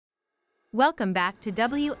Welcome back to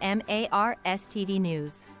WMARS TV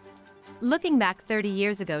News. Looking back 30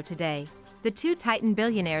 years ago today, the two Titan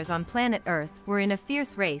billionaires on planet Earth were in a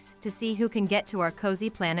fierce race to see who can get to our cozy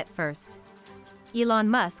planet first. Elon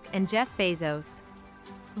Musk and Jeff Bezos.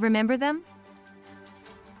 Remember them?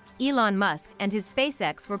 Elon Musk and his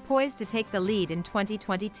SpaceX were poised to take the lead in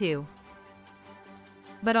 2022.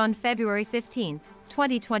 But on February 15,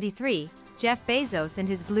 2023, Jeff Bezos and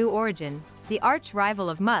his Blue Origin, the arch-rival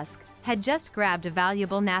of Musk, had just grabbed a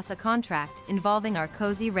valuable NASA contract involving our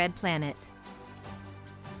cozy red planet.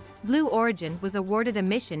 Blue Origin was awarded a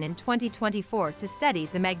mission in 2024 to study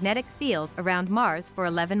the magnetic field around Mars for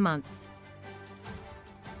 11 months.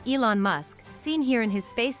 Elon Musk, seen here in his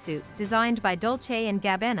spacesuit designed by Dolce &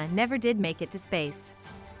 Gabbana, never did make it to space.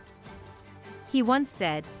 He once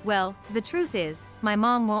said, "Well, the truth is, my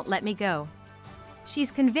mom won't let me go. She's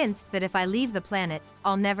convinced that if I leave the planet,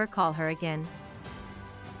 I'll never call her again.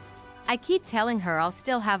 I keep telling her I'll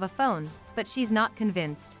still have a phone, but she's not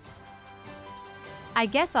convinced. I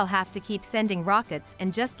guess I'll have to keep sending rockets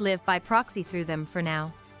and just live by proxy through them for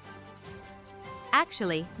now."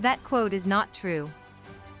 Actually, that quote is not true.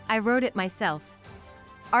 I wrote it myself.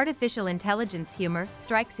 Artificial intelligence humor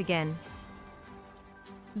strikes again.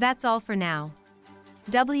 That's all for now.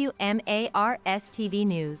 WMARS TV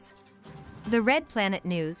News. The Red Planet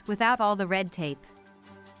News without all the red tape.